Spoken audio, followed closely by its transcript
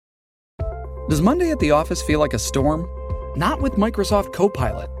Does Monday at the office feel like a storm? Not with Microsoft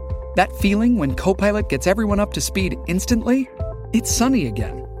Copilot. That feeling when Copilot gets everyone up to speed instantly? It's sunny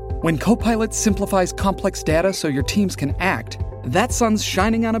again. When Copilot simplifies complex data so your teams can act, that sun's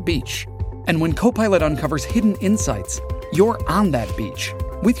shining on a beach. And when Copilot uncovers hidden insights, you're on that beach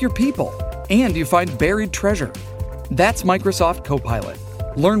with your people, and you find buried treasure. That's Microsoft Copilot.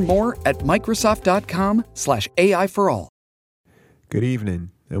 Learn more at Microsoft.com/AI for all. Good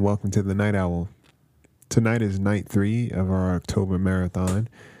evening and welcome to the Night Owl. Tonight is night 3 of our October marathon,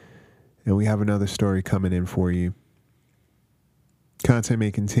 and we have another story coming in for you. Content may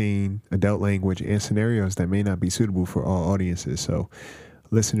contain adult language and scenarios that may not be suitable for all audiences, so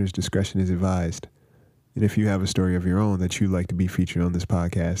listeners' discretion is advised. And if you have a story of your own that you'd like to be featured on this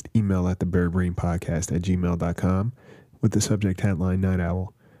podcast, email at thebirdbrainpodcast@gmail.com with the subject headline Night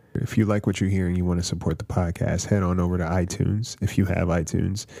Owl. If you like what you're hearing, you want to support the podcast, head on over to iTunes, if you have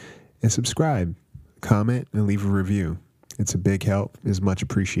iTunes, and subscribe, comment, and leave a review. It's a big help, is much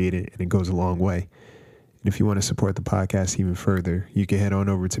appreciated, and it goes a long way. And if you want to support the podcast even further, you can head on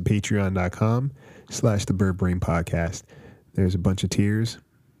over to patreon.com/thebirdbrainpodcast. There's a bunch of tiers,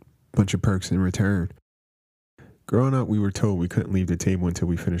 bunch of perks in return. Growing up, we were told we couldn't leave the table until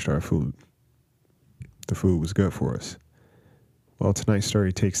we finished our food. The food was good for us. Well, tonight's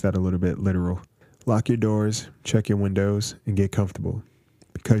story takes that a little bit literal. Lock your doors, check your windows, and get comfortable,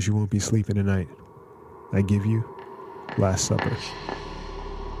 because you won't be sleeping tonight. I give you Last Supper.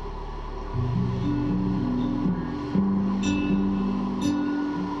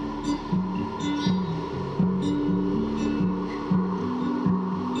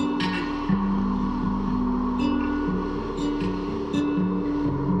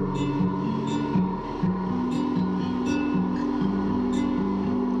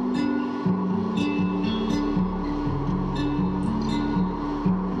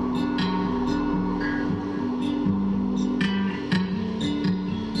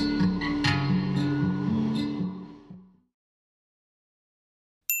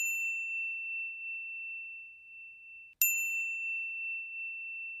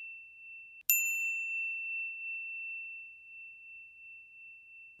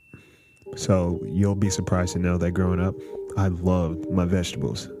 So you'll be surprised to know that growing up, I loved my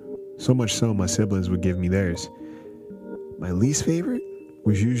vegetables. So much so, my siblings would give me theirs. My least favorite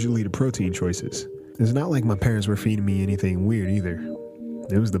was usually the protein choices. It's not like my parents were feeding me anything weird either.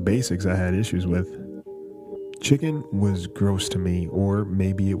 It was the basics I had issues with. Chicken was gross to me, or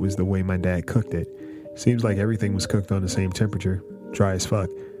maybe it was the way my dad cooked it. Seems like everything was cooked on the same temperature, dry as fuck.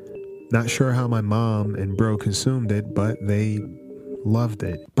 Not sure how my mom and bro consumed it, but they loved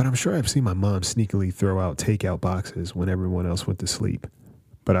it. But I'm sure I've seen my mom sneakily throw out takeout boxes when everyone else went to sleep.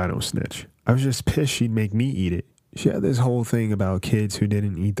 But I don't snitch. I was just pissed she'd make me eat it. She had this whole thing about kids who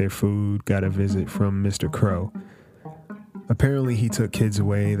didn't eat their food got a visit from Mr. Crow. Apparently he took kids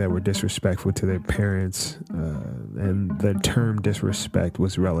away that were disrespectful to their parents, and the term disrespect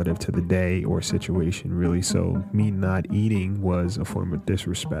was relative to the day or situation, really, so me not eating was a form of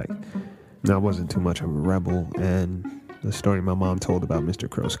disrespect. I wasn't too much of a rebel, and the story my mom told about Mr.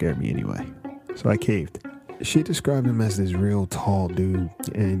 Crow scared me anyway, so I caved. She described him as this real tall dude,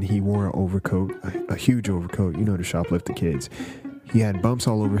 and he wore an overcoat, a huge overcoat, to shoplift the kids. He had bumps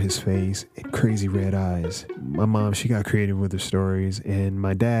all over his face and crazy red eyes. My mom, she got creative with her stories, and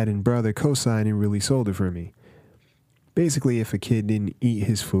my dad and brother co-signed and really sold it for me. Basically, if a kid didn't eat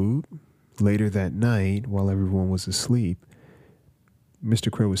his food later that night while everyone was asleep,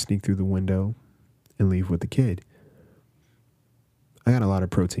 Mr. Crow would sneak through the window and leave with the kid. I got a lot of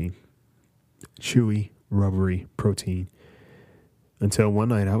protein. Chewy, rubbery protein. Until one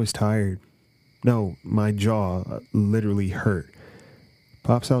night I was tired. No, my jaw literally hurt.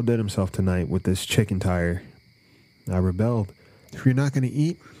 Pops outdid himself tonight with this chicken tire. I rebelled. If you're not going to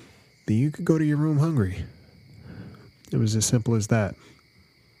eat, then you could go to your room hungry. It was as simple as that.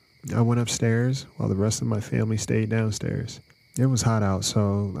 I went upstairs while the rest of my family stayed downstairs. It was hot out,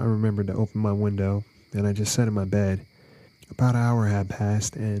 so I remembered to open my window, and I just sat in my bed. About an hour had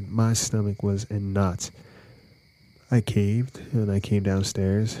passed, and my stomach was in knots. I caved, and I came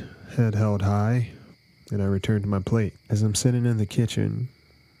downstairs, head held high, and I returned to my plate. As I'm sitting in the kitchen,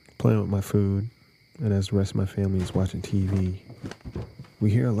 playing with my food, and as the rest of my family is watching TV, we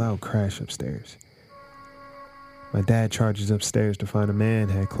hear a loud crash upstairs. My dad charges upstairs to find a man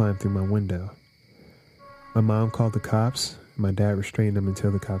had climbed through my window. My mom called the cops, and my dad restrained them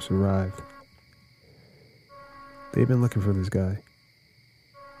until the cops arrived. They've been looking for this guy,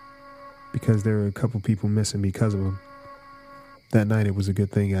 because there were a couple people missing because of him. That night, it was a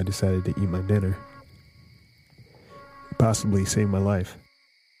good thing I decided to eat my dinner. It possibly saved my life.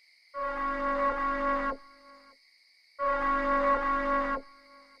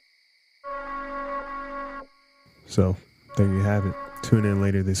 So there you have it. Tune in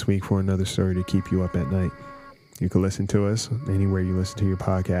later this week for another story to keep you up at night. You can listen to us anywhere you listen to your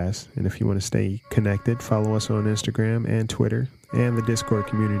podcast. And if you want to stay connected, follow us on Instagram and Twitter and the Discord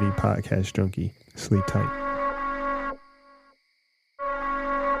community Podcast Junkie. Sleep tight.